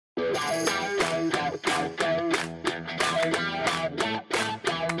All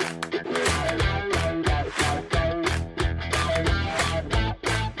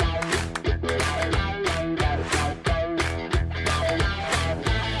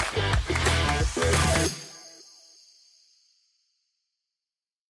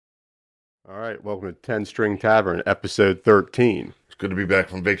right, welcome to 10 String Tavern, episode 13. It's good to be back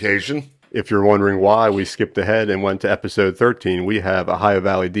from vacation. If you're wondering why we skipped ahead and went to episode 13, we have Ohio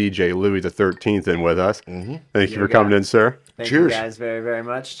Valley DJ Louie the XIII in with us. Thank you for coming in, sir. Thank Cheers. you guys very, very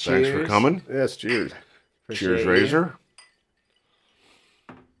much. Cheers. Thanks for coming. Yes, cheers. Cheers, Razor.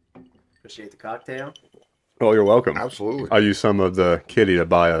 Appreciate the cocktail. Oh, you're welcome. Absolutely. I used some of the kitty to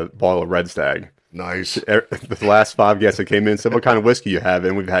buy a bottle of Red Stag. Nice. The last 5 guests that came in said, what kind of whiskey you have?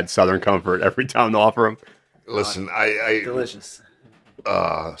 And we've had Southern Comfort every time to offer them. Listen, I Delicious.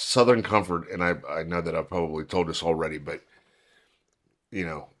 Southern Comfort, and I know that I've probably told this already, but, you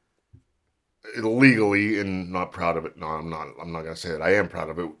know, illegally and not proud of it. No, I'm not going to say that. I am proud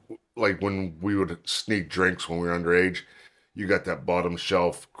of it. Like when we would sneak drinks when we were underage, you got that bottom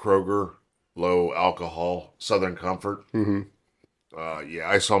shelf Kroger, low alcohol, Southern Comfort. Mm-hmm. Yeah,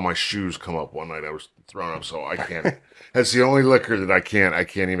 I saw my shoes come up one night. I was thrown up, so I can't. That's the only liquor that I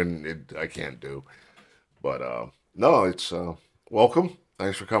can't do. But no, it's welcome.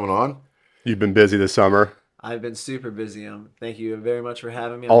 Thanks for coming on. You've been busy this summer. I've been super busy. Thank you very much for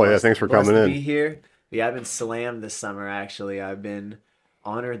having me. Oh, yeah, thanks for coming in. To be here. Yeah, I've been slammed this summer, actually. I've been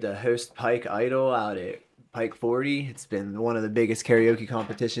honored to host Pike Idol out at Pike 40. It's been one of the biggest karaoke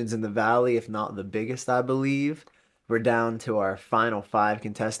competitions in the Valley, if not the biggest, I believe. We're down to our final 5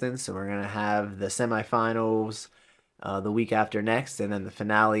 contestants, so we're going to have the semifinals the week after next, and then the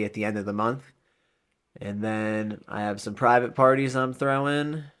finale at the end of the month. And then I have some private parties I'm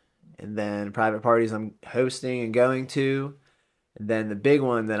throwing, and then private parties I'm hosting and going to. And then the big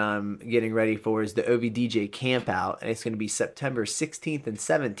one that I'm getting ready for is the OVDJ Campout, and it's going to be September 16th and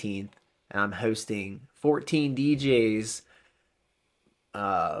 17th, and I'm hosting 14 DJs.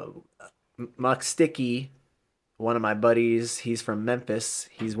 Muck Sticky, one of my buddies, he's from Memphis.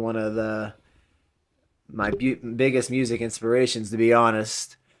 He's one of my biggest music inspirations, to be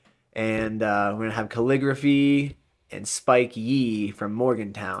honest. And we're going to have Calligraphy and Spike Yee from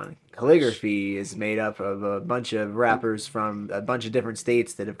Morgantown. Calligraphy is made up of a bunch of rappers from a bunch of different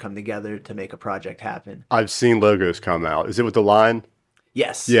states that have come together to make a project happen. I've seen logos come out. Is it with the line?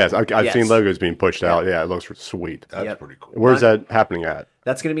 Yes. Yes, I've seen logos being pushed out. Yeah, it looks sweet. That's pretty cool. Where's that happening at?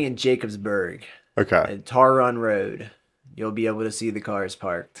 That's going to be in Jacobsburg. Okay. At Tar Run Road. You'll be able to see the cars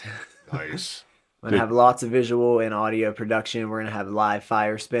parked. Nice. We're going to have lots of visual and audio production. We're going to have live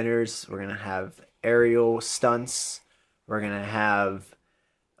fire spinners. We're going to have aerial stunts. We're going to have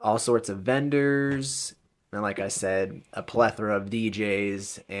all sorts of vendors. And like I said, a plethora of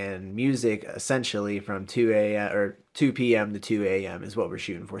DJs and music essentially from 2 p.m. to 2 a.m. is what we're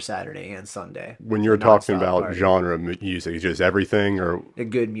shooting for Saturday and Sunday. When you're talking about genre music, just everything or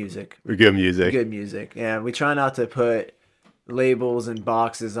good music. Good music. Good music. Yeah, we try not to put labels and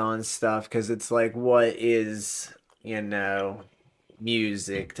boxes on stuff because it's like, what is,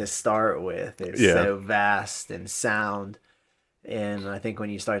 music to start with? It's so vast and sound. And I think when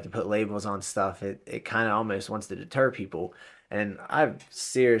you start to put labels on stuff, it kind of almost wants to deter people. And I've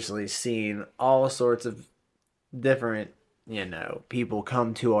seriously seen all sorts of different, people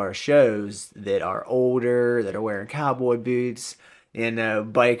come to our shows that are older, that are wearing cowboy boots,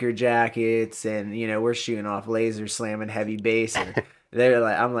 biker jackets, and, we're shooting off lasers, slamming heavy bass. And they're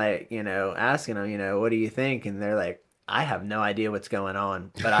like, I'm like, asking them, what do you think? And they're like, I have no idea what's going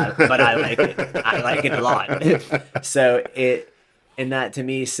on, but I like it. I like it a lot. So and that to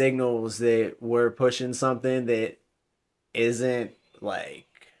me signals that we're pushing something that isn't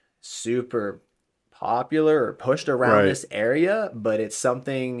like super popular or pushed around this area, but it's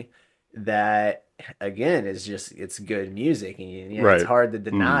something that again is just, it's good music, and it's hard to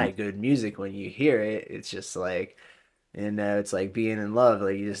deny good music when you hear it. It's just like, it's like being in love.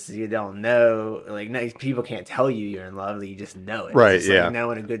 Like you don't know. Like people can't tell you you're in love. Like, you just know it. Right. It's just like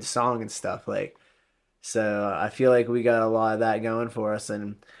knowing a good song and stuff. Like, so I feel like we got a lot of that going for us,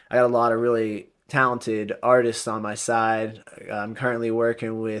 and I got a lot of really talented artists on my side. I'm currently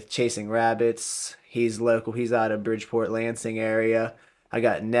working with Chasing Rabbits. He's local. He's out of Bridgeport, Lansing area. I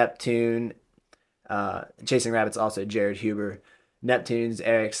got Neptune. Chasing Rabbits also Jared Huber. Neptune's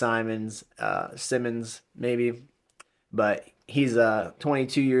Eric Simmons, maybe. But he's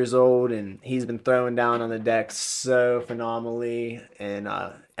 22 years old, and he's been throwing down on the deck so phenomenally. And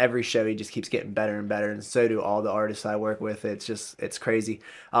every show he just keeps getting better and better, and so do all the artists I work with. It's crazy.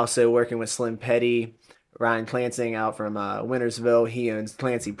 Also working with Slim Petty, Ryan Clansing out from Wintersville. He owns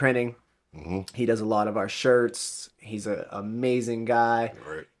Clancy Printing. He does a lot of our shirts. He's an amazing guy.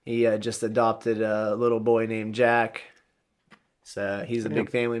 Right. He just adopted a little boy named Jack. So he's a big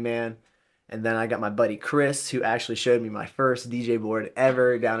family man. And then I got my buddy Chris, who actually showed me my first DJ board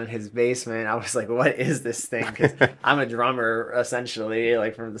ever down in his basement. I was like, what is this thing? Because I'm a drummer, essentially,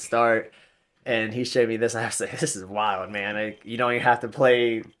 like from the start. And he showed me this. I was like, this is wild, man. You don't even have to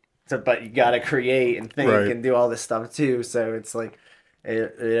play, but you got to create and think and do all this stuff, too. So it's like,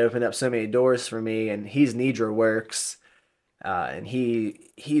 it opened up so many doors for me. And he's Nidra Works. And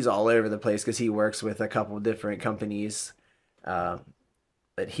he's all over the place because he works with a couple different companies. But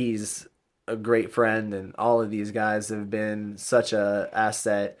he's a great friend, and all of these guys have been such a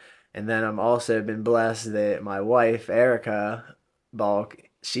asset. And then I'm also been blessed that my wife Erica Balk,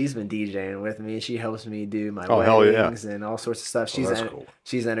 she's been DJing with me. She helps me do my weddings and all sorts of stuff.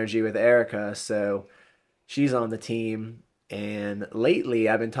 She's energy with Erica, so she's on the team. And lately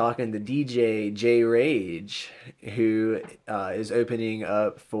I've been talking to DJ J Rage, who is opening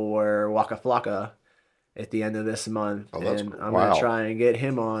up for Waka Flocka at the end of this month. Oh, and cool. I'm going to try and get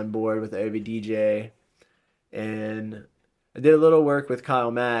him on board with OVDJ. And I did a little work with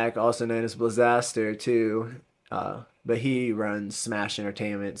Kyle Mack, also known as Blazaster, too. But he runs Smash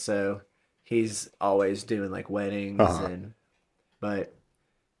Entertainment, so he's always doing like weddings but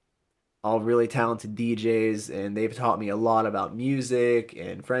all really talented DJs, and they've taught me a lot about music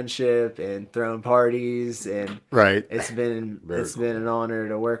and friendship and throwing parties, and it's been an honor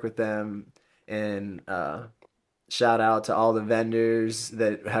to work with them. And shout out to all the vendors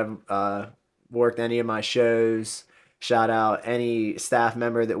that have worked any of my shows. Shout out any staff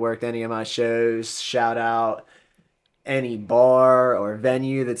member that worked any of my shows. Shout out any bar or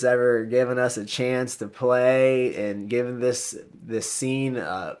venue that's ever given us a chance to play and given this scene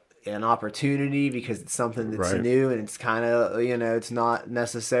an opportunity, because it's something that's new and it's kind of, it's not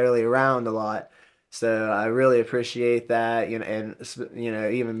necessarily around a lot. So I really appreciate that, and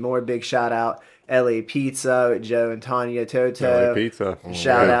even more big shout out LA Pizza with Joe and Tanya Toto. LA Pizza,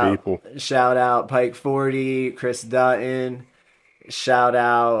 shout out Pike 40, Chris Dutton. Shout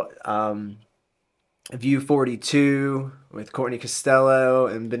out View 42 with Courtney Costello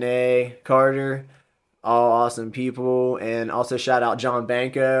and Bené Carter. All awesome people. And also shout out John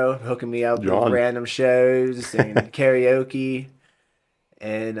Banco, hooking me up with random shows and karaoke.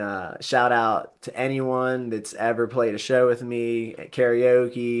 And shout out to anyone that's ever played a show with me at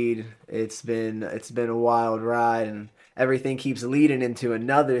karaoke. It's been a wild ride, and everything keeps leading into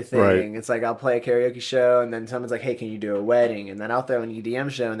another thing. It's like I'll play a karaoke show, and then someone's like, hey, can you do a wedding? And then I'll throw an EDM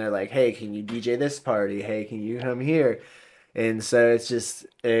show, and they're like, hey, can you DJ this party? Hey, can you come here? And so it's just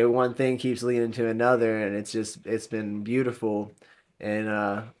one thing keeps leading to another, and it's been beautiful. And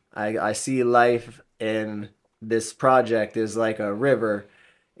I see life in this project is like a river,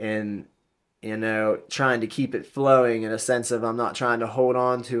 and trying to keep it flowing in a sense of I'm not trying to hold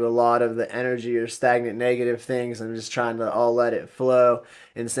on to a lot of the energy or stagnant negative things. I'm just trying to all let it flow.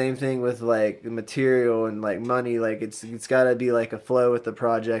 And same thing with like material and like money. Like it's got to be like a flow with the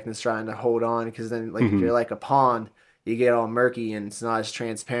project, and it's trying to hold on, because then like if you're like a pond, you get all murky and it's not as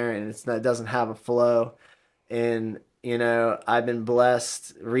transparent, and it doesn't have a flow. And I've been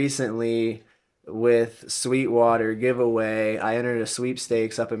blessed recently with Sweetwater giveaway. I entered a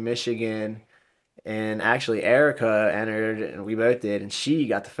sweepstakes up in Michigan, and actually Erica entered, and we both did, and she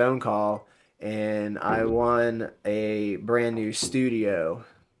got the phone call, and I won a brand new studio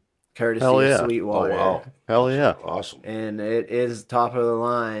courtesy of Sweetwater. Oh, wow. Hell yeah. Awesome. And it is top of the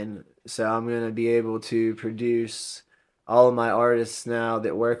line, so I'm going to be able to produce all of my artists now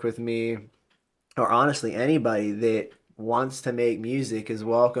that work with me, or honestly anybody that wants to make music is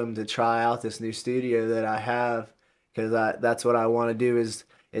welcome to try out this new studio that I have, because that's what I want to do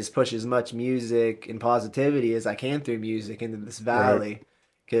is push as much music and positivity as I can through music into this valley,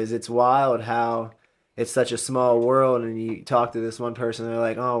 because it's wild how it's such a small world, and you talk to this one person, they're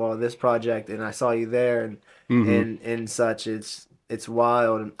like, oh well, this project, and I saw you there, and such. It's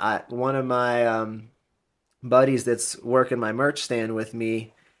wild. And one of my buddies that's working my merch stand with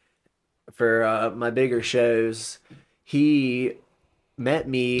me for my bigger shows, he met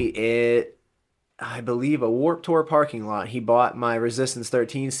me at, I believe, a Warped Tour parking lot. He bought my Resistance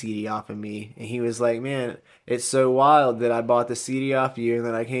 13 CD off of me, and he was like, man, it's so wild that I bought the CD off of you, and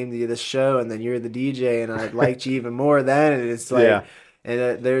then I came to this show, and then you're the DJ, and I liked you even more then. And it's like,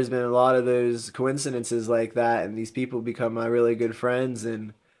 and there's been a lot of those coincidences like that, and these people become my really good friends,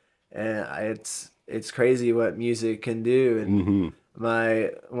 and it's crazy what music can do. And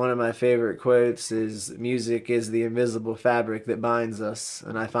one of my favorite quotes is, music is the invisible fabric that binds us,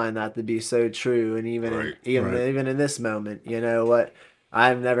 and I find that to be so true. And even in this moment,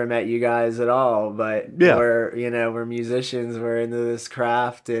 I've never met you guys at all, but Yeah. we're musicians, we're into this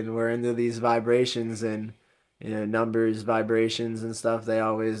craft and we're into these vibrations and numbers, vibrations and stuff. They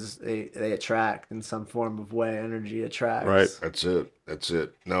attract in some form of way. Energy Right. attracts. That's it. That's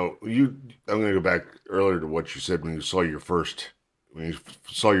it. Now I'm going to go back earlier to what you said when you saw your first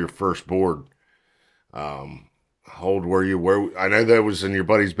board. How old were you? Where I know that was in your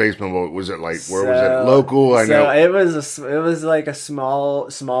buddy's basement. But was it like where was it? Local? I know it was like a small,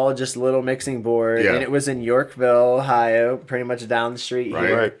 just little mixing board, Yeah. and it was in Yorkville, Ohio, pretty much down the street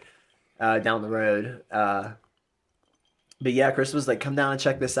Right. here, down the road. But yeah, Chris was like, "Come down and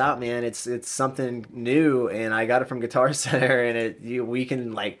check this out, man. It's something new, and I got it from Guitar Center, and we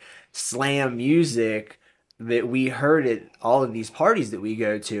can like slam music that we heard at all of these parties that we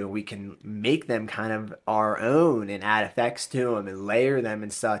go to. We can make them kind of our own and add effects to them and layer them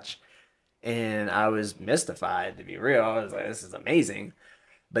and such." And I was mystified, to be real. I was like, "This is amazing."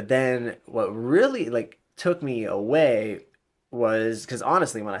 But then what really like took me away was because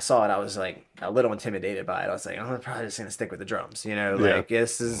honestly, when I saw it, I was like a little intimidated by it. I was like, I'm probably just gonna stick with the drums, like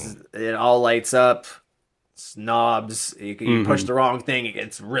it all lights up, it's knobs. You push the wrong thing, it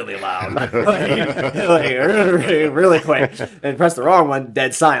gets really loud, like really quick, and press the wrong one,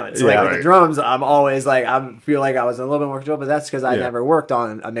 dead silence. Like with the drums, I'm always like I feel like I was a little bit more control, but that's because I never worked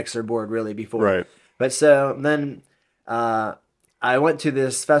on a mixer board really before. Right. But so then I went to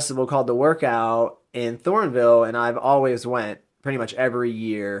this festival called The Workout in Thornville, and I've always went pretty much every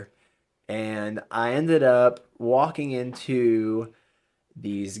year. And I ended up walking into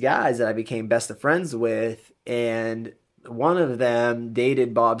these guys that I became best of friends with, and one of them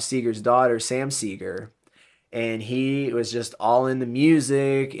dated Bob Seger's daughter, Sam Seger. And he was just all into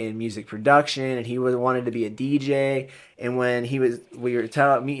music and music production, and he wanted to be a DJ. And when we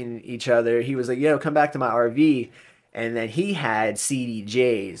were meeting each other, he was like, "Yo, come back to my RV." And then he had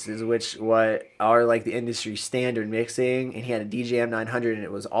CDJs, which what are like the industry standard mixing, and he had a DJM 900, and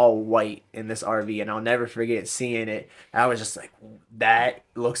it was all white in this RV. And I'll never forget seeing it. I was just like, "That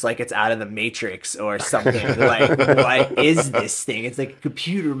looks like it's out of the Matrix or something." Like, what is this thing? It's like a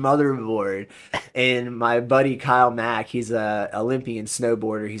computer motherboard. And my buddy Kyle Mack, he's a Olympian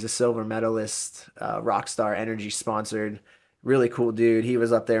snowboarder. He's a silver medalist, Rockstar Energy sponsored, really cool dude. He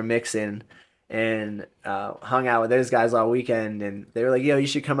was up there mixing and hung out with those guys all weekend, and they were like, "Yo, you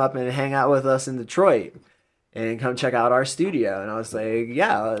should come up and hang out with us in Detroit and come check out our studio." And I was like,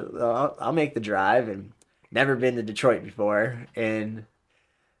 "Yeah, I'll make the drive," and never been to Detroit before. And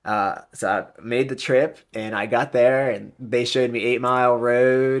so I made the trip, and I got there, and they showed me 8 Mile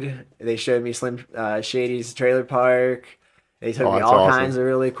Road. They showed me Slim Shady's trailer park. They took me all kinds of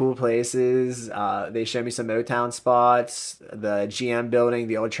really cool places. They showed me some Motown spots, the GM building,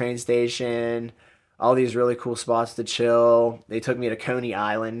 the old train station, all these really cool spots to chill. They took me to Coney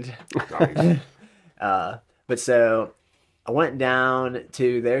Island. But so I went down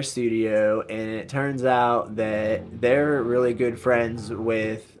to their studio, and it turns out that they're really good friends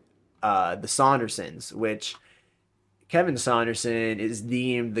with the Saundersons, which Kevin Saunderson is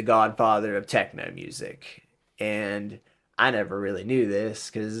deemed the godfather of techno music. And I never really knew this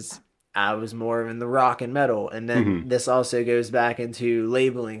because I was more in the rock and metal. And then this also goes back into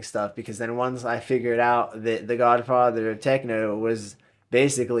labeling stuff, because then once I figured out that the godfather of techno was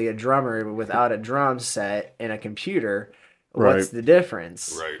basically a drummer without a drum set and a computer, what's the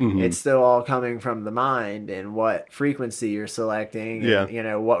difference? Right. It's still all coming from the mind and what frequency you're selecting,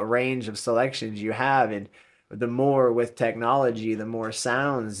 and what range of selections you have. And the more with technology, the more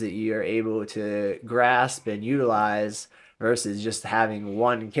sounds that you're able to grasp and utilize versus just having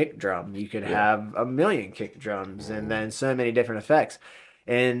one kick drum. You could have a million kick drums and then so many different effects.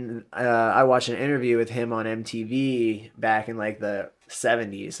 And I watched an interview with him on MTV back in like the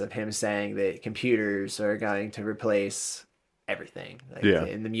 70s of him saying that computers are going to replace everything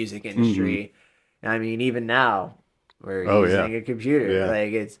in the music industry. I mean, even now we're using a computer.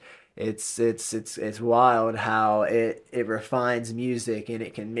 Like it's wild how it refines music, and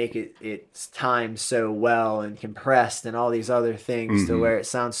it can make it's timed so well and compressed and all these other things to where it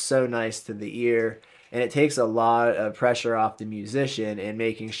sounds so nice to the ear. And it takes a lot of pressure off the musician and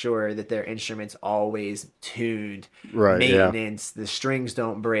making sure that their instrument's always tuned. Right. Maintenance, the strings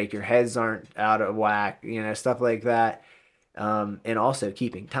don't break, your heads aren't out of whack, stuff like that. And also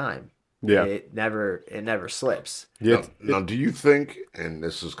keeping time. Yeah. It never slips. Yeah. Now, do you think, and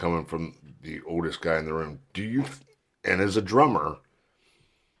this is coming from the oldest guy in the room, and as a drummer,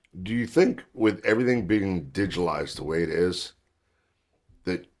 do you think with everything being digitalized the way it is,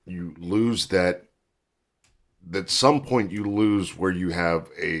 that you lose that at some point you lose where you have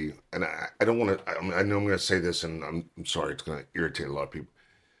and I don't want to, I know I'm going to say this, and I'm sorry, it's going to irritate a lot of people.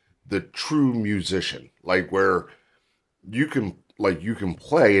 The true musician, like where you can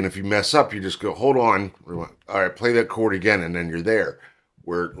play, and if you mess up, you just go, hold on, all right, play that chord again, and then you're there.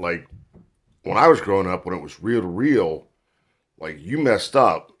 Where like when I was growing up, when it was reel to reel, like you messed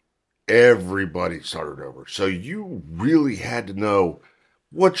up, everybody started over. So you really had to know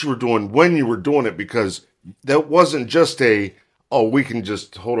what you were doing when you were doing it, because that wasn't just we can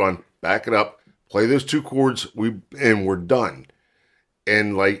just hold on, back it up, play those two chords, and we're done.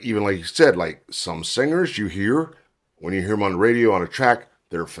 And like even like you said, like some singers when you hear them on the radio on a track,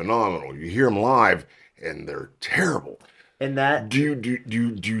 they're phenomenal. You hear them live and they're terrible. And that do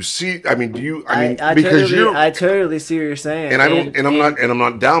you see? I mean, I totally see what you're saying. And I'm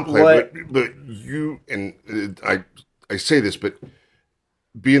not downplaying, but you, and I say this, but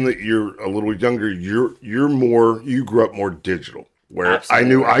being that you're a little younger, you grew up more digital. Where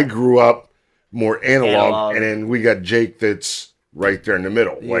Absolutely. I grew up more analog, and then we got Jake that's right there in the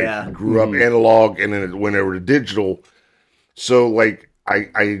middle. Like he grew up analog, and then it went over to digital. So like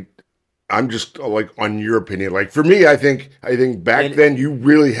I'm just like on your opinion. Like for me, I think back then you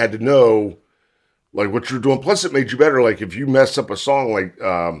really had to know like what you're doing. Plus, it made you better. Like if you messed up a song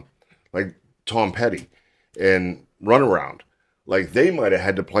like Tom Petty and Runaround, like they might have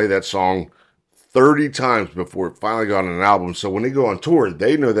had to play that song 30 times before it finally got on an album. So when they go on tour,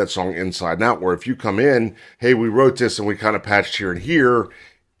 they know that song inside and out. Where if you come in, hey, we wrote this and we kind of patched here and here,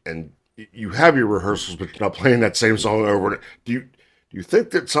 and you have your rehearsals, but you're not playing that same song over. Do you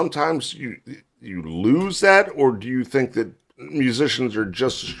think that sometimes you lose that, or do you think that musicians are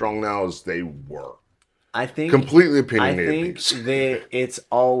just as strong now as they were? I think completely opinionated. I think that it's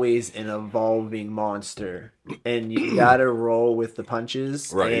always an evolving monster, and you gotta roll with the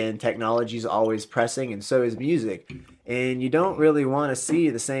punches. Right. And technology's always pressing, and so is music. And you don't really want to see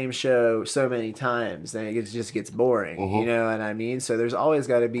the same show so many times, then it just gets boring. Mm-hmm. You know what I mean? So there's always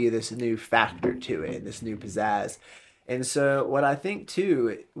got to be this new factor to it, this new pizzazz. And so what I think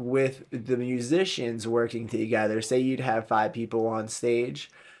too, with the musicians working together, say you'd have 5 people on stage.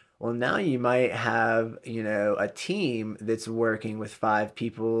 Well, now you might have, a team that's working with 5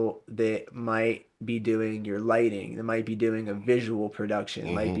 people that might be doing your lighting, that might be doing a visual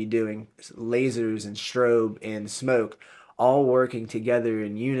production, might be doing lasers and strobe and smoke, all working together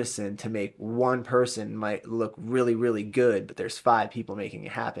in unison to make one person might look really, really good, but there's 5 people making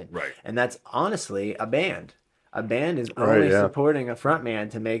it happen. Right. And that's honestly a band. A band is only supporting a frontman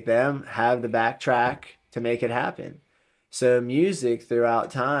to make them have the backtrack to make it happen. So music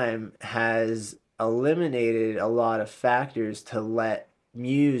throughout time has eliminated a lot of factors to let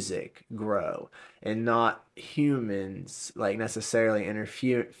music grow, and not humans like necessarily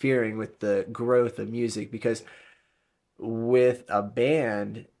interfering with the growth of music, because with a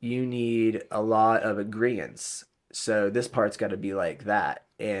band you need a lot of agreements. So this part's got to be like that,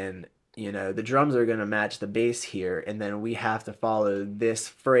 and the drums are going to match the bass here, and then we have to follow this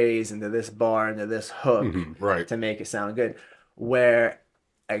phrase into this bar into this hook right, to make it sound good. Where,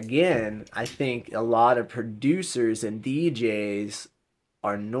 again, I think a lot of producers and DJs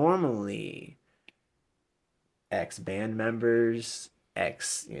are normally ex-band members, right.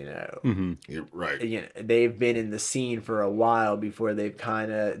 They've been in the scene for a while before they've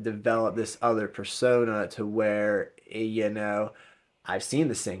kind of developed this other persona to where, I've seen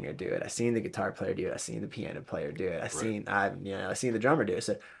the singer do it. I've seen the guitar player do it. I've seen the piano player do it. I've seen the drummer do it.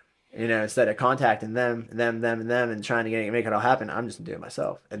 So, instead of contacting them, and trying to make it all happen, I'm just doing it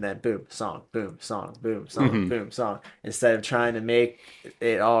myself. And then boom, song, boom, song, boom, song, boom, song. Instead of trying to make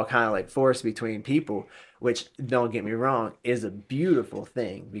it all kind of like forced between people, which, don't get me wrong, is a beautiful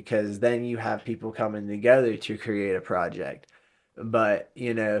thing, because then you have people coming together to create a project. But,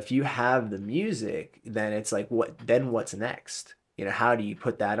 if you have the music, then it's like, what's next? How do you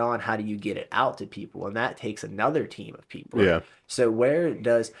put that on? How do you get it out to people? And that takes another team of people. Yeah. So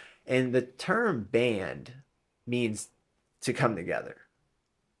and the term band means to come together.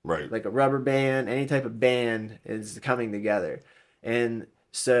 Right. Like a rubber band, any type of band is coming together. And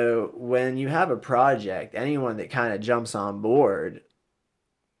so when you have a project, anyone that kind of jumps on board,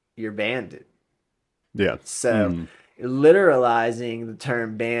 you're banded. Yeah. So literalizing the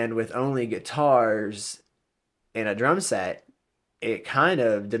term band with only guitars and a drum set, it kind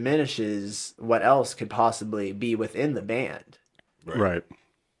of diminishes what else could possibly be within the band. Right.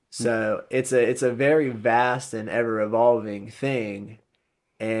 So it's a very vast and ever evolving thing,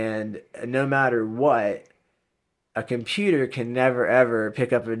 and no matter what, a computer can never ever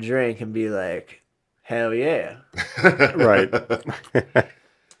pick up a drink and be like, hell yeah. Right.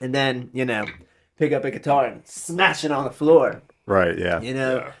 And then, pick up a guitar and smash it on the floor. Right. Yeah. You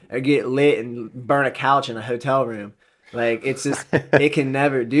know, or get lit and burn a couch in a hotel room. Like, it's just, it can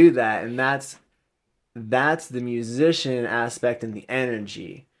never do that. And that's the musician aspect and the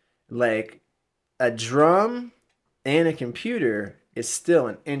energy. Like, a drum and a computer is still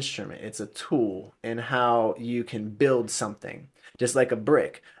an instrument. It's a tool in how you can build something. Just like a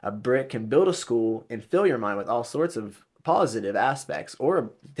brick. A brick can build a school and fill your mind with all sorts of positive aspects.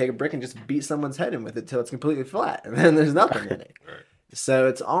 Or take a brick and just beat someone's head in with it till it's completely flat. And then there's nothing in it. So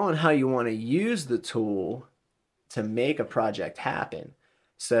it's all in how you want to use the tool to make a project happen.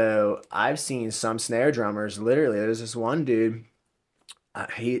 So I've seen some snare drummers, literally, there's this one dude,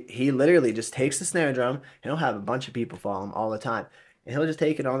 he literally just takes the snare drum, and he'll have a bunch of people follow him all the time. And he'll just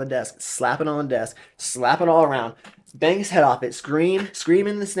take it on the desk, slap it on the desk, slap it all around, bang his head off it, scream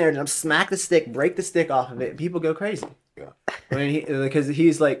in the snare drum, smack the stick, break the stick off of it, and people go crazy. Yeah. Because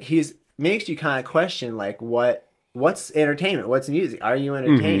he's makes you kind of question, like, what's entertainment? What's music? Are you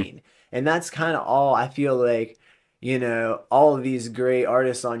entertained? Mm-hmm. And that's kind of all I feel like, you know, all of these great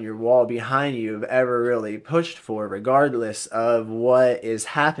artists on your wall behind you have ever really pushed for, regardless of what is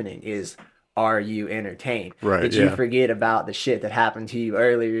happening, is, are you entertained? Right. Did you forget about the shit that happened to you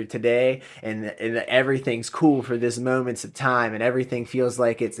earlier today, and everything's cool for this moments of time, and everything feels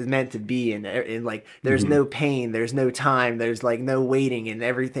like it's meant to be, and like there's no pain, there's no time, there's like no waiting, and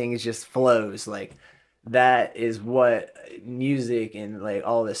everything just flows. Like, that is what music and like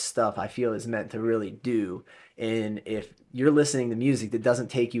all this stuff I feel is meant to really do. And if you're listening to music that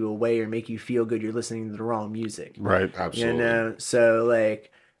doesn't take you away or make you feel good, you're listening to the wrong music. Right. Absolutely. You know, so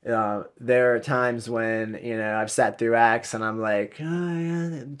like, there are times when, you know, I've sat through acts and I'm like, oh,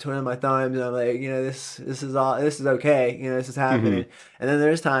 yeah, twiddling my thumbs, and I'm like, you know, this is okay, you know, this is happening. And then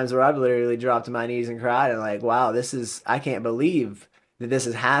there's times where I've literally dropped to my knees and cried and like, wow, I can't believe that this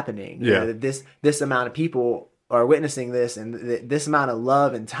is happening. You know, that this amount of people are witnessing this, and this amount of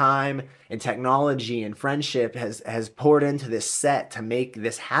love and time and technology and friendship has poured into this set to make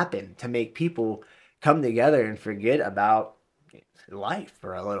this happen, to make people come together and forget about life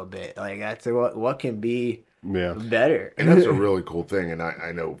for a little bit. Like, that's what can be better. And that's a really cool thing. And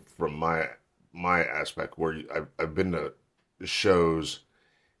I know from my aspect where I've been to shows,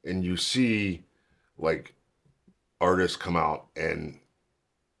 and you see like artists come out and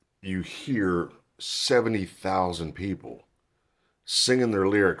you hear 70,000 people singing their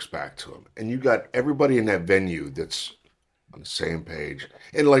lyrics back to them, and you got everybody in that venue that's on the same page.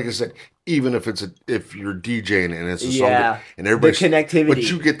 And like I said, even if you're DJing and it's a song and everybody's the connectivity, but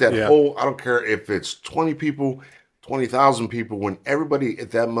you get that whole, I don't care if it's 20 people, 20,000 people, when everybody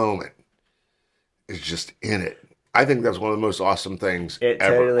at that moment is just in it. I think that's one of the most awesome things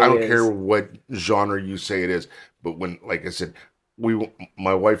ever. Totally I don't care what genre you say it is, but when, like I said,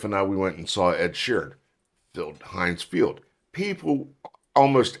 my wife and I, we went and saw Ed Sheeran, filled Heinz Field. People,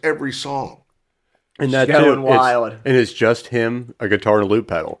 almost every song. And that's going wild. And it's just him, a guitar and a loop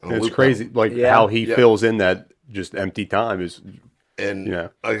pedal. And it's crazy, like how he fills in that just empty time is. And like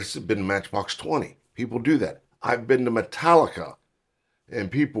I said, been to Matchbox 20. People do that. I've been to Metallica,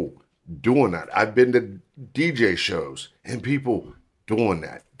 and people doing that. I've been to DJ shows, and people doing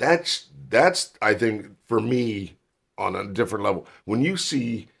that. That's I think for me, on a different level. When you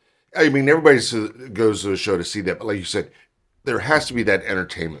see, I mean, everybody goes to the show to see that, but like you said, there has to be that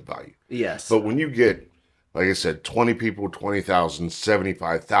entertainment value. Yes. But when you get, like I said, 20 people, 20,000,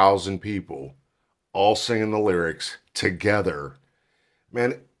 75,000 people all singing the lyrics together,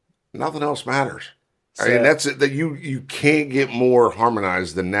 man, nothing else matters. I mean, that's it. That you can't get more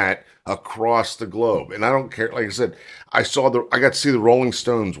harmonized than that across the globe. And I don't care. Like I said, I got to see the Rolling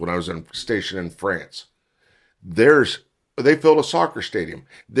Stones when I was stationed in France. They filled a soccer stadium.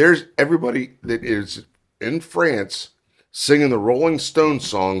 There's everybody that is in France singing the Rolling Stones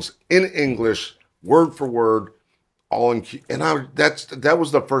songs in English, word for word, all in key. And that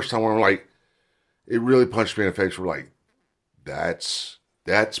was the first time where I'm like, it really punched me in the face. We're like, that's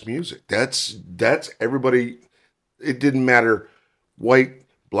music. That's everybody. It didn't matter, white,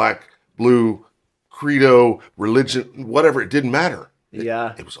 black, blue, credo, religion, whatever. It didn't matter.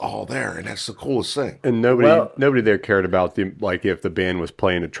 It was all there, and that's the coolest thing. And nobody there cared about if the band was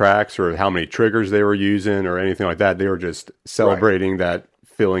playing the tracks or how many triggers they were using or anything like that. They were just celebrating that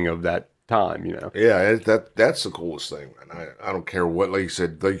feeling of that time, you know. Yeah, that's the coolest thing, man. I don't care what, like you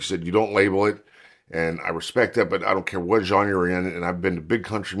said, you don't label it, and I respect that, but I don't care what genre you're in. And I've been to big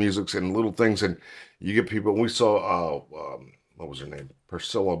country musics and little things, and you get people. We saw what was her name,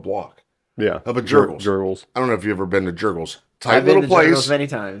 Priscilla Block. Yeah, up at Jurgles. Jurgles. I don't know if you've ever been to Jurgles. I've been to Jurgles many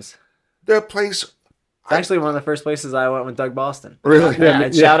times. That place. It's actually one of the first places I went with Doug Boston. Really? Yeah,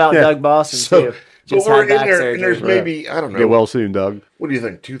 shout out Doug Boston too. just we're had back in there, surgery. and there's maybe, I don't know. Get well soon, Doug. What do you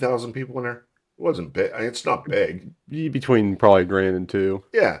think? 2,000 people in there? It wasn't big. I mean, it's not big. Between probably grand and two.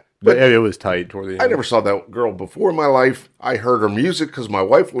 Yeah. But it was tight toward the end. I never saw that girl before in my life. I heard her music because my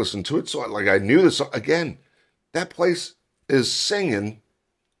wife listened to it. So I knew this. Again, that place is singing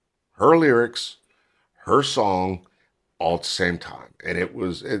her lyrics, her song, all at the same time. And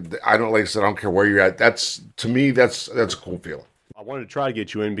I don't, like I said, I don't care where you're at. To me, that's a cool feeling. I wanted to try to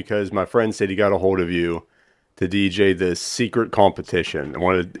get you in because my friend said he got a hold of you to DJ this secret competition. I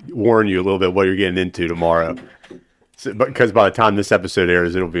wanted to warn you a little bit what you're getting into tomorrow. Because by the time this episode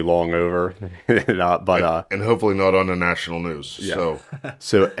airs, it'll be long over. And hopefully not on the national news. Yeah.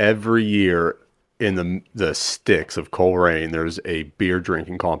 So every year in the sticks of Coleraine, there's a beer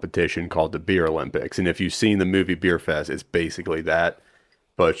drinking competition called the Beer Olympics. And if you've seen the movie Beer Fest, it's basically that.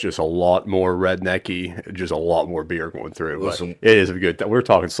 But it's just a lot more rednecky, just a lot more beer going through. Listen, it is a good time. We're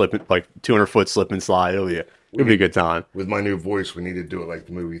talking slipping, like 200-foot slip and slide. It'll be a good time. With my new voice, we need to do it like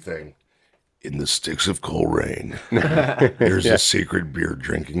the movie thing. In the sticks of Coleraine, there's a secret beer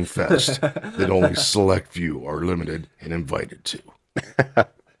drinking fest that only select few are limited and invited to.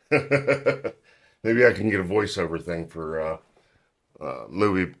 Maybe I can get a voiceover thing for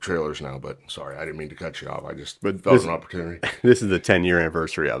movie trailers now, but sorry, I didn't mean to cut you off. I just felt an opportunity. This is the 10-year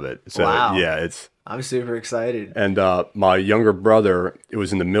anniversary of it. So, wow. Yeah, I'm super excited. And my younger brother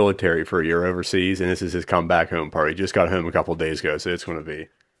was in the military for a year overseas, and this is his come back home party. Just got home a couple of days ago, so it's going to be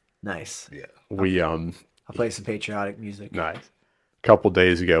nice. Yeah. I'll play some patriotic music. Nice. A couple of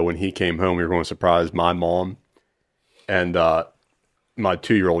days ago when he came home, we were going to surprise my mom and my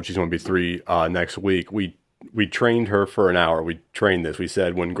 2-year-old. She's going to be 3 next week. We trained her for an hour. We trained this. We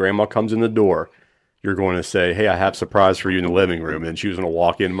said, when grandma comes in the door, you're going to say, hey, I have a surprise for you in the living room. And she was going to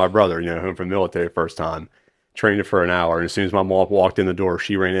walk in, my brother, home from the military first time. Trained her for an hour. And as soon as my mom walked in the door,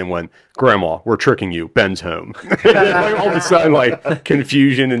 she ran in and went, Grandma, we're tricking you. Ben's home. Like, all of a sudden, like,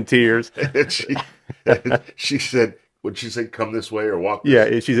 confusion and tears. She said, would she say, come this way or walk this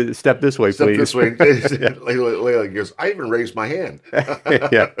way? Yeah, she said, step this way, please. Step this way. Layla goes, I even raised my hand.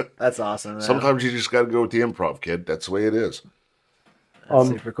 Yeah. That's awesome. Man. Sometimes you just got to go with the improv, kid. That's the way it is. That's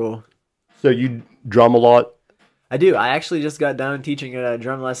super cool. So you drum a lot? I do. I actually just got done teaching a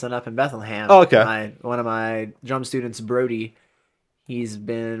drum lesson up in Bethlehem. Oh, okay. One of my drum students, Brody, he's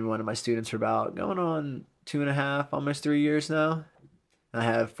been one of my students for about going on 2.5, almost 3 years now. I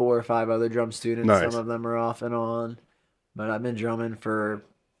have 4 or 5 other drum students. Nice. Some of them are off and on. But I've been drumming for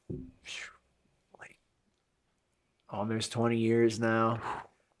like almost 20 years now.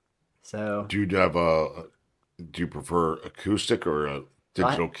 So do you prefer acoustic or a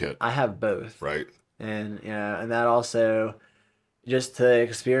digital kit? I have both. Right. And and that also, just to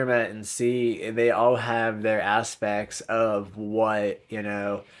experiment and see, they all have their aspects of what,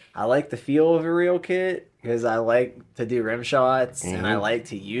 I like the feel of a real kit because I like to do rim shots and I like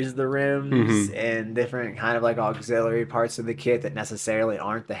to use the rims and different kind of like auxiliary parts of the kit that necessarily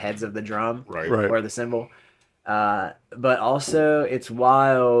aren't the heads of the drum or the cymbal. But also it's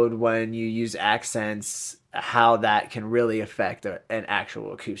wild when you use accents, how that can really affect an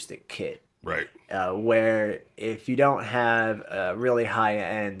actual acoustic kit. Right. Where if you don't have a really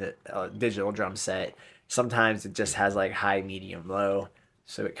high-end digital drum set, sometimes it just has like high, medium, low.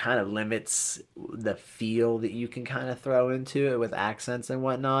 So it kind of limits the feel that you can kind of throw into it with accents and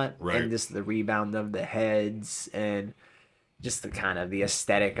whatnot. Right. And just the rebound of the heads and just the kind of the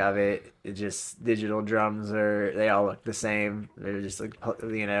aesthetic of it. It just, digital drums they all look the same. They're just like, I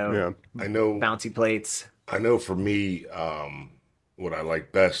know bouncy plates. I know for me, what I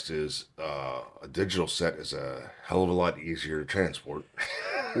like best is a digital set is a hell of a lot easier to transport.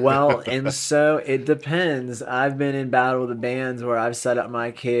 Well, and so it depends. I've been in battle with the bands where I've set up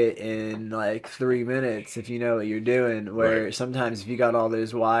my kit in like 3 minutes, if you know what you're doing, where sometimes if you got all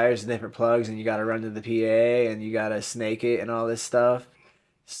those wires and different plugs and you got to run to the PA and you got to snake it and all this stuff.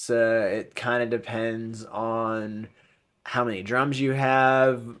 So it kind of depends on how many drums you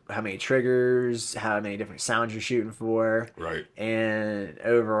have, how many triggers, how many different sounds you're shooting for, and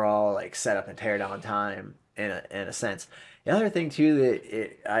overall like setup and tear down time in a sense. The other thing too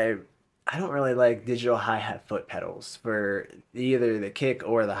that I don't really like digital hi-hat foot pedals for either the kick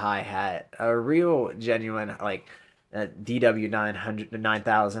or the hi-hat. A real genuine like a DW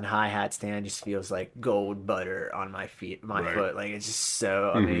 9000 hi-hat stand just feels like gold butter on my foot. Like it's just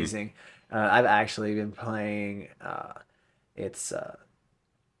so amazing. I've actually been playing. It's a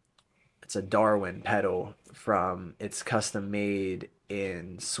Darwin pedal it's custom made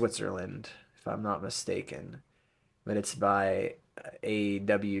in Switzerland, if I'm not mistaken, but it's by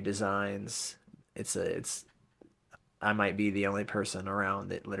AW Designs. It's I might be the only person around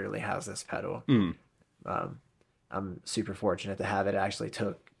that literally has this pedal. I'm super fortunate to have it. It actually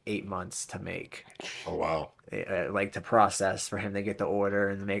took 8 months to make. Oh wow! Like to process for him to get the order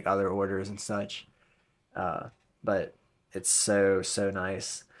and make other orders and such. But it's so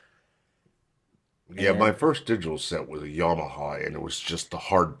nice. Yeah, my first digital set was a Yamaha, and it was just the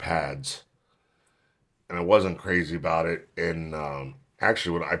hard pads, and I wasn't crazy about it. And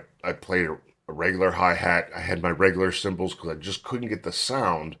actually, when I played a regular hi hat, I had my regular cymbals because I just couldn't get the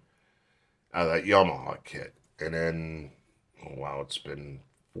sound out of that Yamaha kit. And then, oh wow, it's been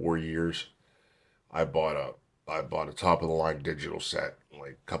 4 years. I bought a top of the line digital set,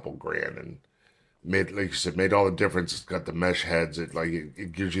 like a couple grand, and made, like you said, made all the difference. It's got the mesh heads.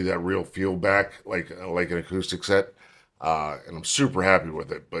 It gives you that real feel back, like an acoustic set. And I'm super happy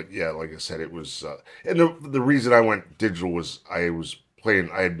with it. But yeah, like I said, it was, and the reason I went digital was I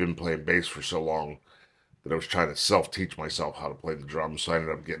had been playing bass for so long that I was trying to self-teach myself how to play the drums. So I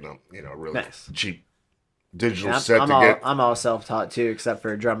ended up getting a really cheap digital set get. I'm all self-taught too, except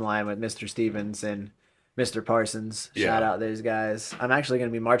for drumline with Mr. Stevens and Mr. Parsons. Shout out those guys. I'm actually going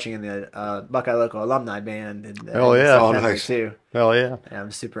to be marching in the Buckeye Local Alumni Band in September too. Hell yeah.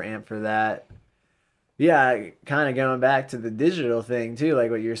 I'm super amped for that. Yeah, kind of going back to the digital thing too, like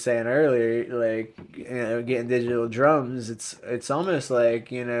what you were saying earlier, like, getting digital drums. It's almost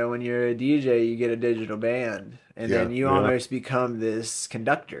like, when you're a DJ, you get a digital band, and then you almost become this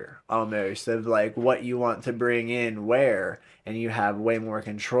conductor almost of like what you want to bring in where, and you have way more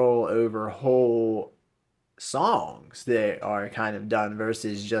control over whole songs that are kind of done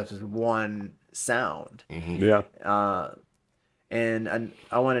versus just one sound. Mm-hmm. Yeah. And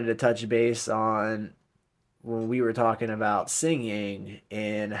I wanted to touch base on when we were talking about singing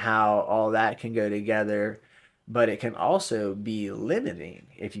and how all that can go together, but it can also be limiting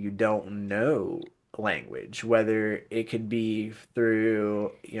if you don't know language, whether it could be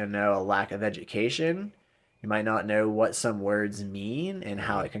through, a lack of education. You might not know what some words mean and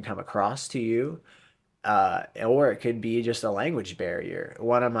how it can come across to you. Or it could be just a language barrier.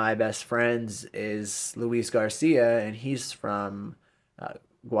 One of my best friends is Luis Garcia, and he's from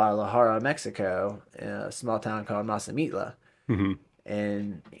Guadalajara, Mexico, in a small town called Mazamitla. Mm-hmm.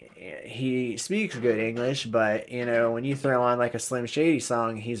 And he speaks good English, but when you throw on like a Slim Shady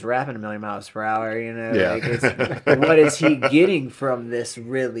song, he's rapping a million miles per hour. Like what is he getting from this,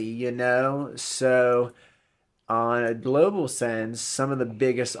 really? So on a global sense, some of the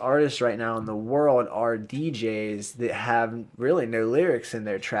biggest artists right now in the world are DJs that have really no lyrics in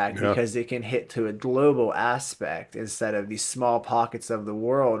their track because it can hit to a global aspect instead of these small pockets of the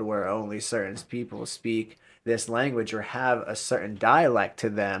world where only certain people speak this language or have a certain dialect to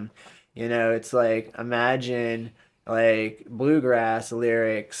them. It's like, imagine like bluegrass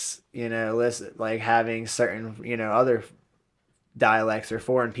lyrics, listen, like having certain, other dialects or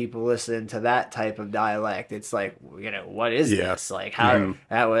foreign people listen to that type of dialect. It's like, what is this? Like, how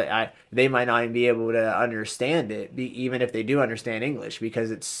they might not even be able to understand it, even if they do understand English, because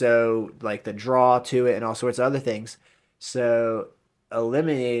it's so like the draw to it and all sorts of other things. So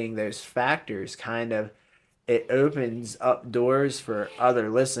eliminating those factors it opens up doors for other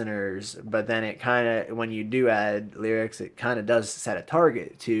listeners, but then it kind of, when you do add lyrics, it kind of does set a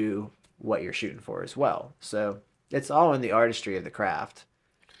target to what you're shooting for as well. So it's all in the artistry of the craft.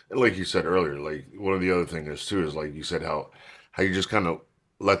 And like you said earlier, like one of the other things too is like you said how you just kind of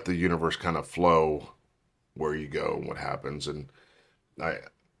let the universe kind of flow where you go and what happens. And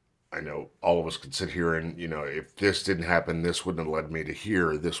I know all of us could sit here and if this didn't happen, this wouldn't have led me to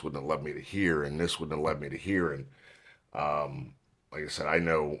here. This wouldn't have led me to here, and this wouldn't have led me to here. And like I said, I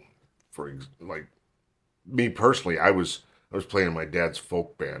know for like me personally, I was playing in my dad's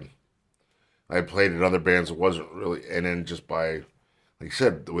folk band. I played in other bands. It wasn't really, and then just by, like you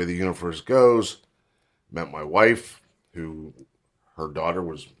said, the way the universe goes, met my wife, who her daughter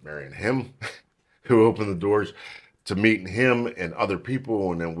was marrying him, who opened the doors to meeting him and other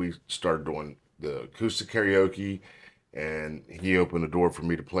people, and then we started doing the acoustic karaoke, and he opened the door for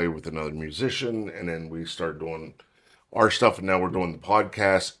me to play with another musician, and then we started doing our stuff, and now we're doing the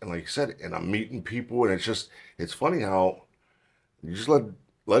podcast, and like you said, and I'm meeting people, and it's funny how you just let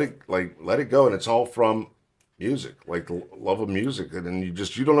it go, and it's all from music, like the love of music, and then you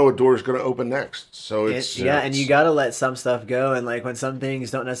don't know what door is going to open next. So and you got to let some stuff go, and like when some things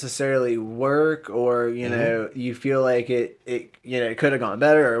don't necessarily work, or you feel like it could have gone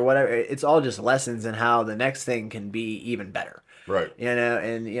better or whatever, it's all just lessons in how the next thing can be even better, right?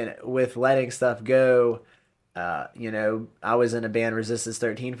 And with letting stuff go, You know, I was in a band Resistance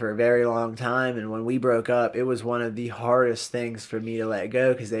 13 for a very long time, and when we broke up, it was one of the hardest things for me to let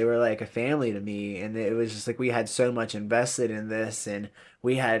go because they were like a family to me, and it was just like we had so much invested in this, and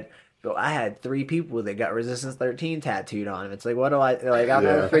we had. But I had 3 people that got Resistance 13 tattooed on them. It's like, what do I like? I'll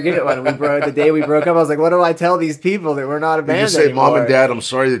never forget when the day we broke up. I was like, what do I tell these people that we're not a band You just say, anymore? Mom and Dad, I'm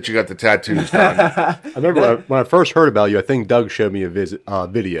sorry that you got the tattoos done. I remember when I first heard about you, I think Doug showed me a music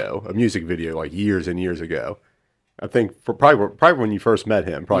video, like years and years ago. I think probably when you first met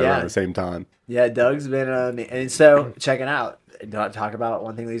him, probably around the same time. Yeah, Doug's been and so checking out. Talk about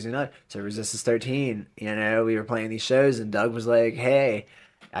one thing leads to another. So Resistance 13, you know, we were playing these shows, and Doug was like, "Hey,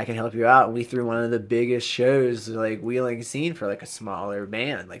 I can help you out." And we threw one of the biggest shows, like wheeling scene for like a smaller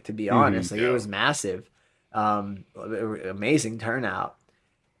band. Like, to be honest, like it was massive, amazing turnout.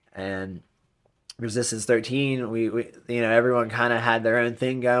 And Resistance 13, we you know, everyone kind of had their own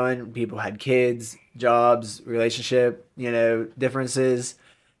thing going. People had kids, jobs, relationship, you know, differences,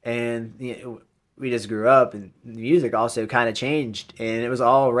 and you know, we just grew up, and music also kind of changed. And it was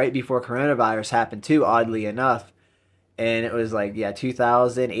all right before coronavirus happened too, oddly enough. And it was like,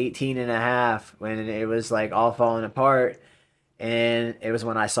 2018 and a half when it was like all falling apart. And it was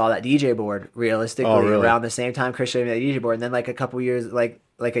when I saw that DJ board, realistically, around the same time Chris showed me that DJ board. And then like a couple years, like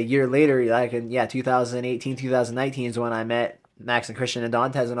a year later, like in 2018, 2019 is when I met Max and Christian and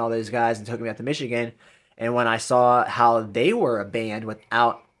Dantes and all those guys and took me out to Michigan. And when I saw how they were a band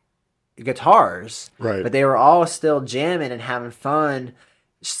without guitars, but they were all still jamming and having fun,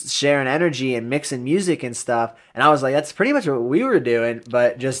 sharing energy and mixing music and stuff. And I was like, that's pretty much what we were doing,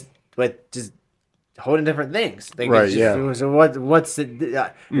 but just holding different things. Like, so what's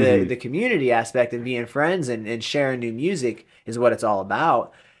the community aspect of being friends and sharing new music is what it's all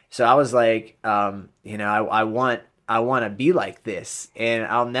about. So I was like, you know, I want to be like this. And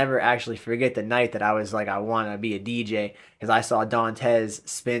I'll never actually forget the night that I was like, I want to be a DJ, because I saw Dantes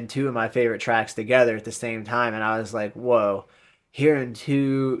spin 2 of my favorite tracks together at the same time. And I was like, whoa, hearing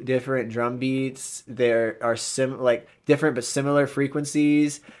 2 different drum beats, there are like different but similar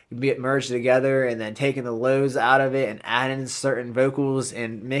frequencies get merged together, and then taking the lows out of it and adding certain vocals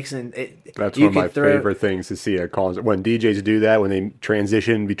and mixing it. That's one of my favorite things to see at concert, when DJs do that, when they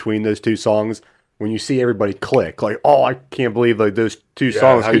transition between those 2 songs. When you see everybody click, like, oh, I can't believe like those 2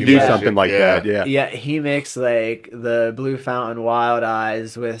 songs could do something like that. Yeah, he mixed like the Blue Fountain Wild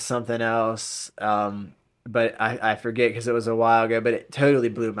Eyes with something else. But I forget because it was a while ago, but it totally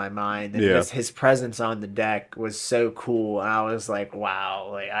blew my mind. And his presence on the deck was so cool. And I was like, wow,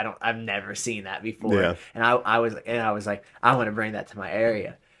 like I've never seen that before. Yeah. And I was like, I want to bring that to my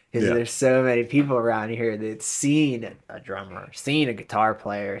area. Because there's so many people around here that's seen a drummer, seen a guitar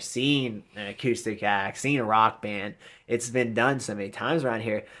player, seen an acoustic act, seen a rock band. It's been done so many times around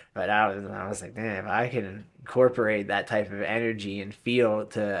here. But I was like, man, if I can incorporate that type of energy and feel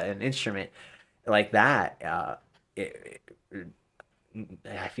to an instrument like that, I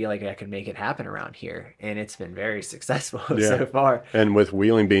feel like I can make it happen around here, and it's been very successful so far. And with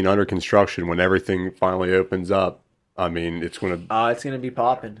Wheeling being under construction, when everything finally opens up, I mean, it's gonna be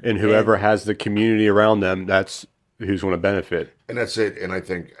popping. And whoever has the community around them, that's who's going to benefit. And that's it. And I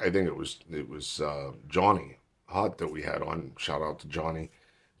think it was Johnny Hott that we had on. Shout out to Johnny.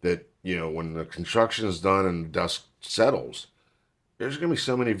 That, you know, when the construction is done and the dust settles, there's going to be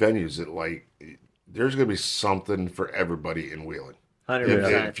so many venues that, like, there's going to be something for everybody in Wheeling.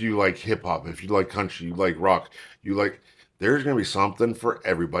 100%. If you like hip hop, if you like country, you like rock, there's going to be something for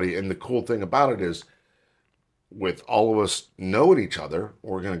everybody. And the cool thing about it is, with all of us knowing each other,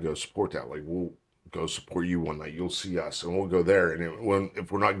 we're going to go support that. Like, we'll go support you one night. You'll see us, and we'll go there. And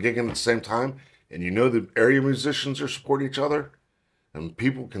if we're not gigging at the same time, and you know the area musicians are supporting each other, and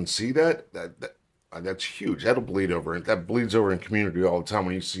people can see that's huge. That'll bleed over, and that bleeds over in community all the time.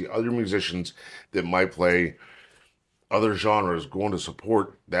 When you see other musicians that might play other genres going to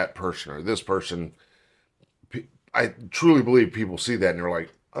support that person or this person, I truly believe people see that and they're like,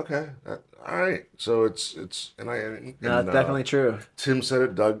 okay, all right. So it's it's definitely true. Tim said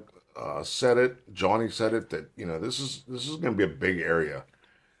it, Doug said it, Johnny said it, that, you know, this is going to be a big area.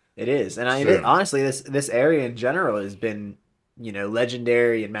 It is, and honestly, this area in general has been, you know,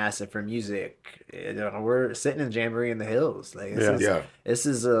 legendary and massive for music. You know, we're sitting in Jamboree in the Hills. Like, this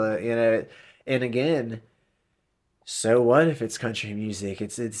is you know, and again, so what if it's country music?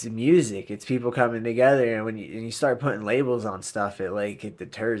 It's music. It's people coming together, and when you start putting labels on stuff, it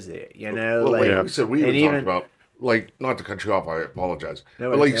deters it. You know, well, like we said, we even talked about, like, not to cut you off, I apologize,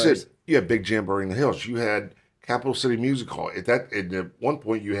 but like you said, you had big Jamboree in the Hills. You had Capital City Music Hall. At one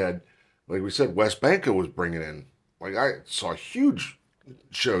point, you had, like we said, West Banco was bringing in. Like, I saw huge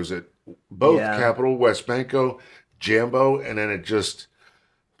shows at both Yeah. Capitol, West Banco, Jambo, and then it just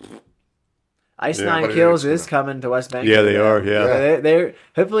Ice Yeah. Nine But it Kills is is coming to West Bank. Yeah, they are, yeah. So they're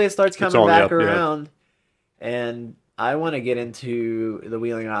hopefully it starts coming on the back up, yeah. around. And I want to get into the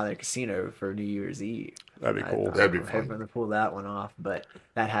Wheeling Island Casino for New Year's Eve. That'd be cool. That'd be I'm fun. hoping to pull that one off, but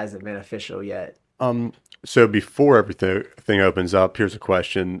that hasn't been official yet. So before everything opens up, here's a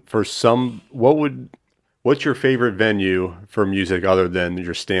question. For some, what's your favorite venue for music other than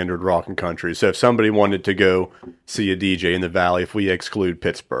your standard rock and country? So if somebody wanted to go see a DJ in the Valley, if we exclude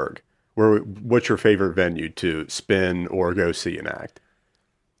Pittsburgh, what's your favorite venue to spin or go see an act?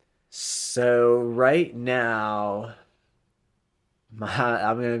 So right now,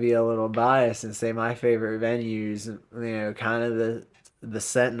 I'm going to be a little biased and say my favorite venues, kind of the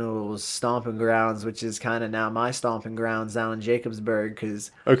Sentinels stomping grounds, which is kind of now my stomping grounds down in Jacobsburg,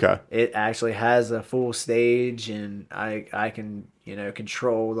 because Okay. it actually has a full stage and I can,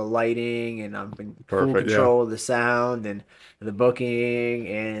 control the lighting and I'm in full Perfect, control of the sound and the booking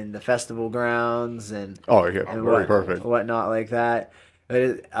and the festival grounds and Oh, yeah. and Very perfect. whatnot like that.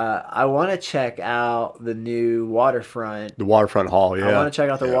 But I want to check out the new waterfront. The Waterfront Hall, yeah. I want to check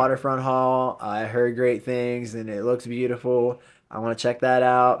out the Yeah. waterfront hall. I heard great things and it looks beautiful. I want to check that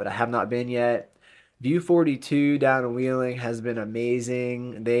out, but I have not been yet. View 42 down in Wheeling has been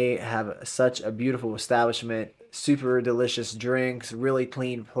amazing. They have such a beautiful establishment, super delicious drinks, really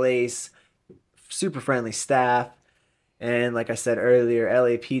clean place, super friendly staff. And like I said earlier,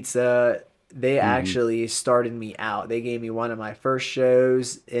 LA Pizza, they actually started me out. They gave me one of my first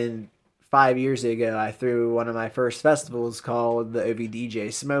shows in 5 years ago. I threw one of my first festivals called the OVDJ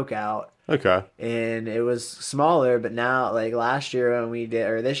Smokeout. Okay. And it was smaller, but now, like last year when we did,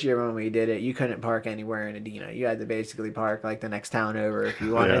 or this year when we did it, you couldn't park anywhere in Adena. You had to basically park like the next town over if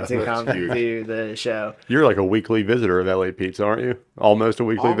you wanted to that's come huge. to the show. You're like a weekly visitor of LA Pizza, aren't you? Almost a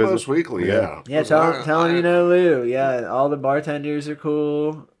weekly almost visitor. weekly, yeah. Yeah, telling Lou. Yeah, all the bartenders are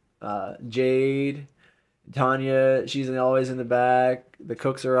cool. Jade, Tanya, she's always in the back. The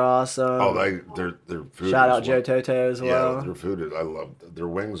cooks are awesome. Oh, their food. Shout is out Joe Toto as well. Yeah, their food is. I love their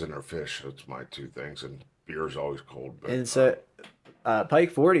wings and their fish. That's my two things. And beer is always cold. But, And so,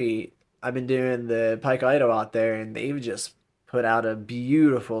 Pike 40, I've been doing the Pike Idol out there, and they've just put out a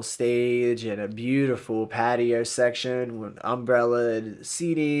beautiful stage and a beautiful patio section with umbrella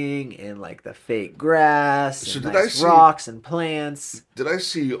seating and like the fake grass So and did nice I see- rocks and plants. did I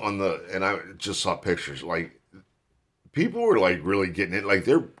see on the? And I just saw pictures. Like people were like really getting it. Like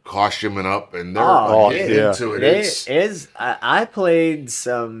they're costuming up and they're getting yeah. into it. It It's, is. I played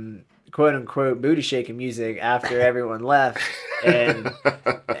some quote unquote booty shaking music after everyone left, and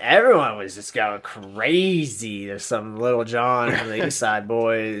everyone was just going crazy. There's some Little John from the East Side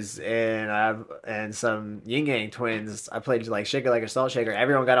Boys and some Yin Yang twins. I played like Shake It Like a Salt Shaker.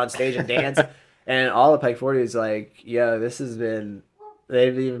 Everyone got on stage and danced, and all of Pike 40 is like, yo, this has been.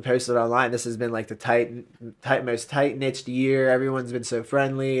 They've even posted online. This has been like the most tight knit year. Everyone's been so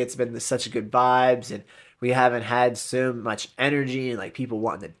friendly. It's been such good vibes, and we haven't had so much energy and like people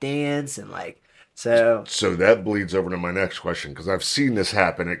wanting to dance and like so. So that bleeds over to my next question because I've seen this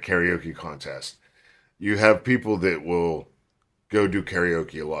happen at karaoke contests. You have people that will go do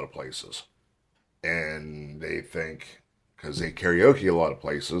karaoke a lot of places, and they think because they karaoke a lot of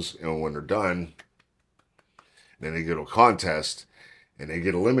places, when they're done, then they go to a contest and they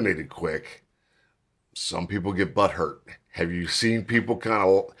get eliminated quick. Some people get butthurt. Have you seen people kind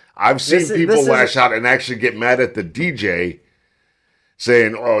of? I've seen people lash out and actually get mad at the DJ,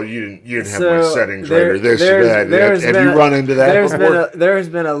 saying, "Oh, you didn't have my settings right, or this or that." Have you run into that before? There's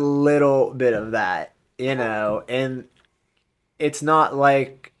been a little bit of that, and it's not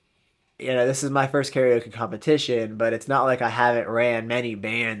like, this is my first karaoke competition, but it's not like I haven't ran many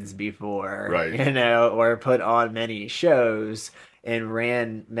bands before, right? Or put on many shows and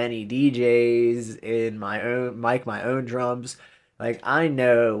ran many DJs in my own drums. Like, I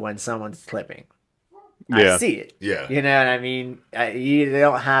know when someone's slipping. Yeah. I see it. Yeah. You know what I mean?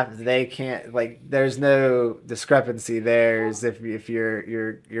 They can't, like, there's no discrepancy there. As if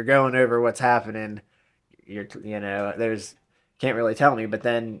you're going over what's happening, there's, can't really tell me. But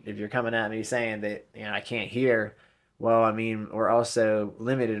then if you're coming at me saying that, I can't hear, well, I mean, we're also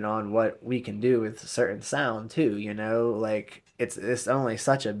limited on what we can do with certain sound too, like it's only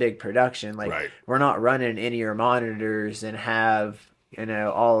such a big production. Like, right. We're not running in-ear monitors and have,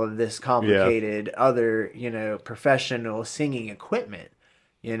 all of this complicated other, professional singing equipment,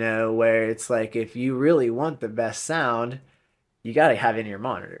 where it's like, if you really want the best sound, you got to have in your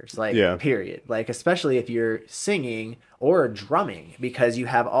monitors, like, period. Like, especially if you're singing or drumming, because you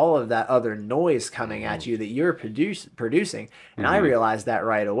have all of that other noise coming at you that you're producing. And I realized that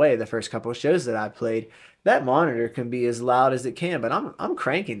right away. The first couple of shows that I played, that monitor can be as loud as it can, but I'm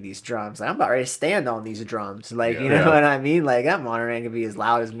cranking these drums. Like, I'm about ready to stand on these drums. Like, you know what I mean? Like, that monitor ain't gonna be as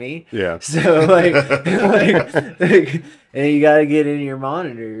loud as me. Yeah. So like and you got to get in your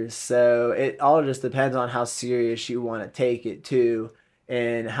monitors. So it all just depends on how serious you want to take it too,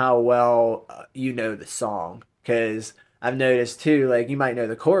 and how well you know the song. Because I've noticed too, like, you might know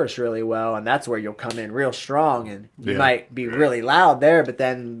the chorus really well, and that's where you'll come in real strong, and you might be really loud there, but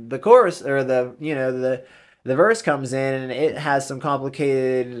then the chorus, or the verse comes in, and it has some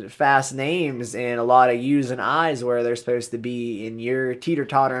complicated fast names and a lot of U's and I's where they're supposed to be, and you're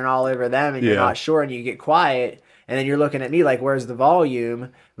teeter-tottering all over them, and you're not sure, and you get quiet, and then you're looking at me like, where's the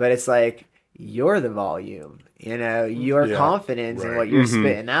volume? But it's like, you're the volume. You know, your confidence in what you're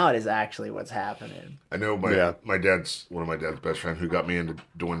spitting out is actually what's happening. I know my dad's, one of my dad's best friends who got me into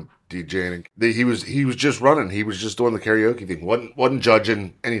doing DJing. He was just running. He was just doing the karaoke thing. wasn't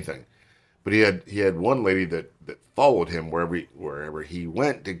judging anything. But he had one lady that followed him wherever he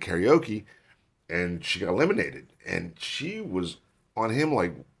went, did karaoke, and she got eliminated. And she was on him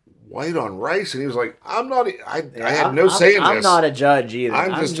like white on rice, and he was like, I had no say in this. I'm not a judge either.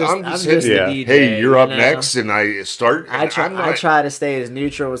 I'm just a DJ, hey, you're up next, and I start. I try to stay as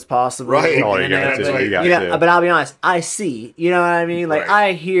neutral as possible. Right. Oh, you got to. But I'll be honest, I see. You know what I mean? Like,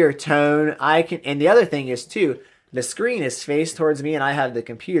 I hear tone. I can, and the other thing is too, the screen is faced towards me, and I have the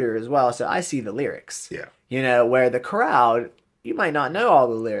computer as well, so I see the lyrics. Yeah. You know, where the crowd, you might not know all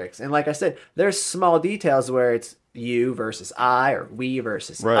the lyrics, and like I said, there's small details where it's you versus I, or we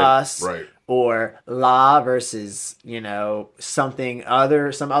versus us, or la versus, some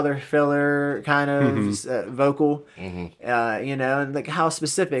other filler kind of vocal, and like, how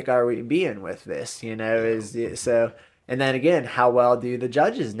specific are we being with this, so, and then again, how well do the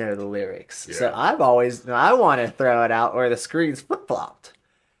judges know the lyrics? So I want to throw it out where the screen's flip-flopped,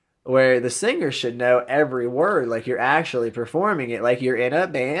 where the singer should know every word, like you're actually performing it, like you're in a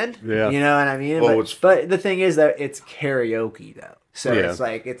band. Yeah. You know what I mean? Well, but the thing is that it's karaoke though. So it's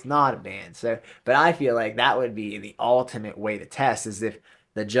like, it's not a band. So, but I feel like that would be the ultimate way to test, is if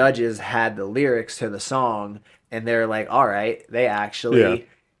the judges had the lyrics to the song and they're like, all right, they actually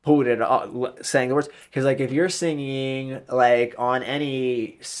pulled it off, sang the words. Because like, if you're singing like on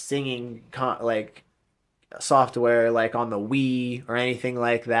any singing software, like on the Wii or anything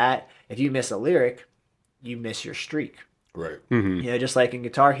like that, if you miss a lyric, you miss your streak. Right. Just like in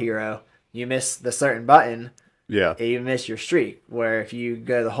Guitar Hero, you miss the certain button, you miss your streak. Where if you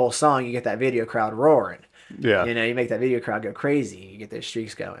go the whole song, you get that video crowd roaring. Yeah. You make that video crowd go crazy, you get those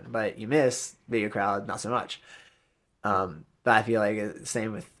streaks going. But you miss video crowd, not so much. But I feel like it's the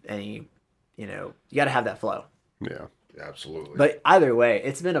same with any, you got to have that flow. Yeah. Absolutely. But either way,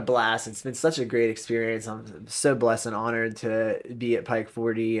 it's been a blast. It's been such a great experience. I'm so blessed and honored to be at Pike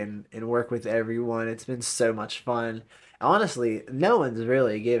 40 and work with everyone. It's been so much fun. Honestly, no one's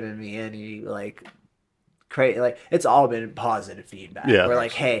really given me any it's all been positive feedback. Yeah. We're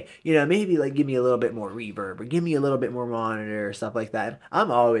like, hey, maybe like give me a little bit more reverb, or give me a little bit more monitor, or stuff like that.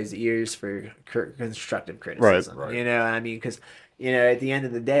 I'm always ears for constructive criticism. Right. You know what I mean? Because at the end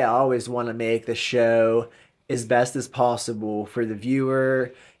of the day, I always want to make the show as best as possible for the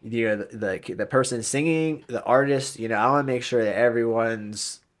viewer, the person singing, the artist. I want to make sure that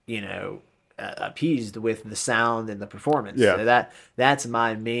everyone's appeased with the sound and the performance. Yeah. So that's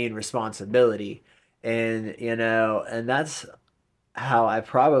my main responsibility, and and that's how I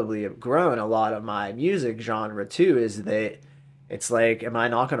probably have grown a lot of my music genre too. Is that it's like, am I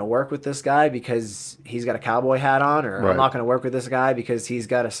not going to work with this guy because he's got a cowboy hat on, or I'm not going to work with this guy because he's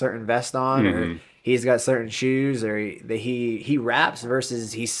got a certain vest on, or he's got certain shoes, or he raps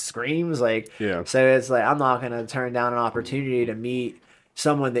versus he screams. So it's like, I'm not going to turn down an opportunity to meet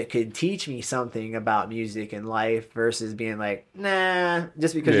someone that could teach me something about music and life, versus being like, nah,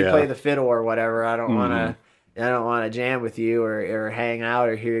 just because you play the fiddle or whatever, I don't want to jam with you, or hang out,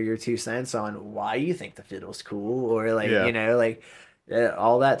 or hear your 2 cents on why you think the fiddle's cool, or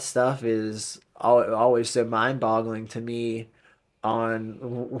all that stuff is always so mind-boggling to me on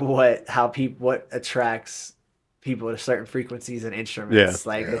what attracts people to certain frequencies and instruments.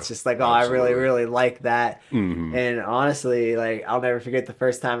 It's just like, I really, really like that. And honestly, like, I'll never forget the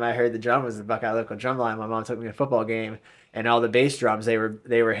first time I heard the drum was the Buckeye Local Drum Line. My mom took me to a football game, and all the bass drums, they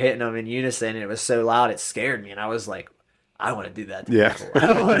were hitting them in unison, and it was so loud it scared me, and I was like, I want to do that to people.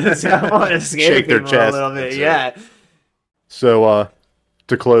 I want to scare Shake people their chest. a little bit. Yeah. So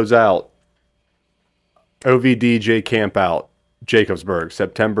to close out, OVDJ Campout, Jacobsburg,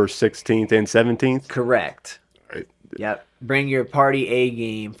 September 16th and 17th. Correct. Right. Yep. Bring your party A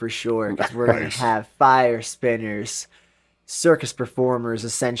game for sure, because we're going to have fire spinners, circus performers,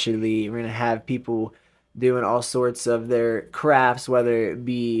 essentially. We're going to have people doing all sorts of their crafts, whether it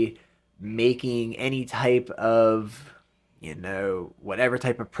be making any type of, whatever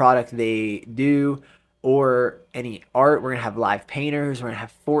type of product they do, or any art. We're going to have live painters. We're going to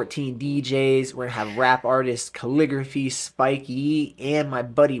have 14 DJs. We're going to have rap artists, calligraphy, Spikey, and my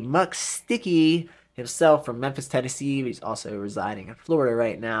buddy Muck Sticky himself from Memphis, Tennessee. He's also residing in Florida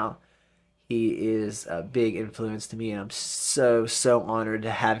right now. He is a big influence to me, and I'm so, so honored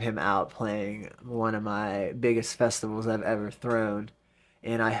to have him out playing one of my biggest festivals I've ever thrown.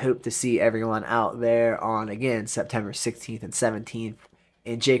 And I hope to see everyone out there on, again, September 16th and 17th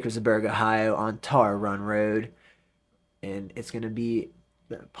in Jacobsburg, Ohio on Tar Run Road. And it's going to be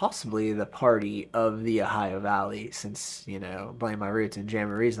possibly the party of the Ohio Valley, since, Blame My Roots and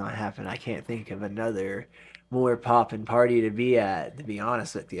Jamboree's not happening. I can't think of another more poppin' party to be at, to be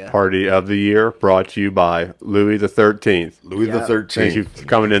honest with you. Party of the year brought to you by Louie the XIII. Louie the XIII. Thank you for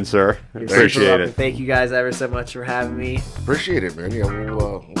coming in, sir. You're Appreciate it. Thank you guys ever so much for having me. Appreciate it, man. Yeah,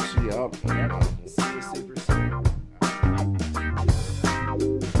 we'll see you out. Yep. See you super